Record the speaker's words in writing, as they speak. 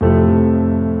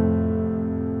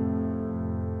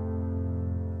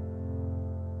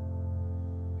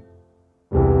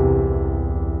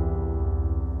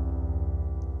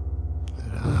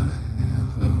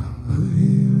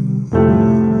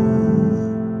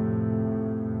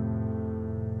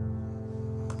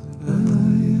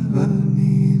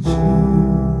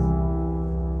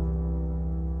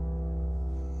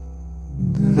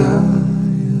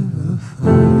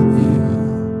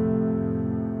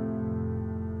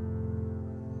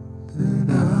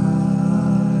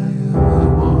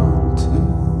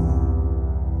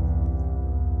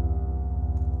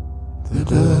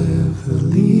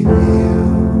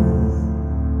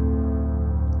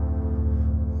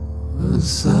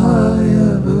I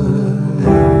ever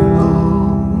able?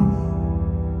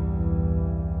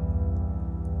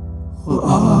 Or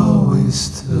are we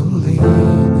still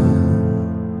leaning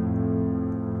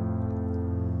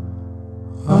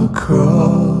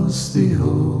across the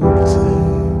old table?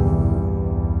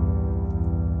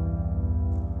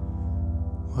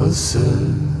 Was it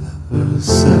ever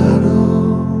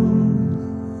settled?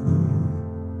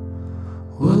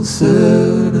 Was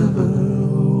it ever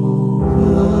over?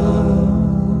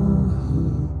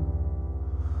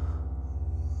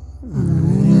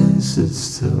 Is it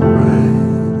still raining?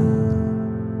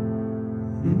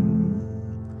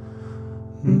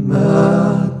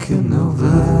 Back in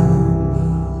November,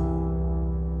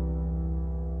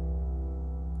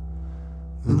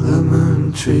 the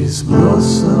lemon trees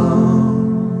blossom,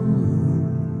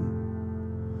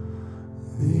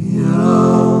 the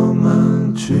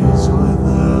almond trees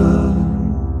wither.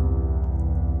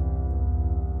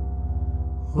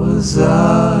 Was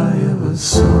I ever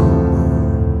someone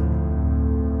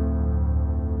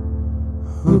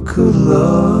who could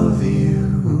love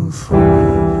you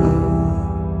forever?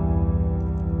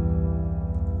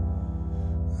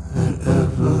 That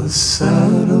ever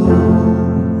settled?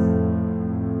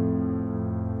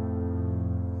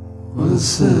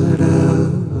 Was it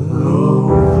ever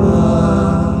over?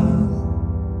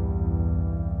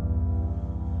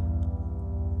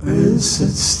 Is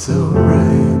it still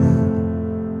raining?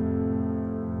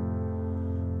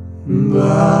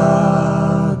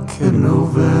 Back in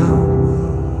November,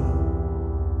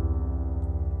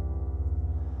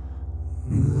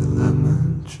 the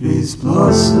lemon trees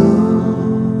blossom,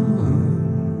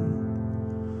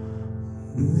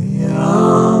 the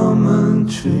almond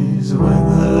trees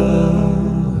wither.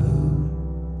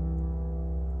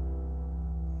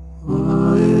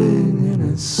 Waiting in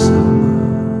its summer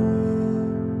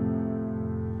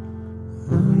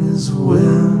and is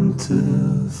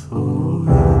winter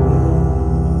forever.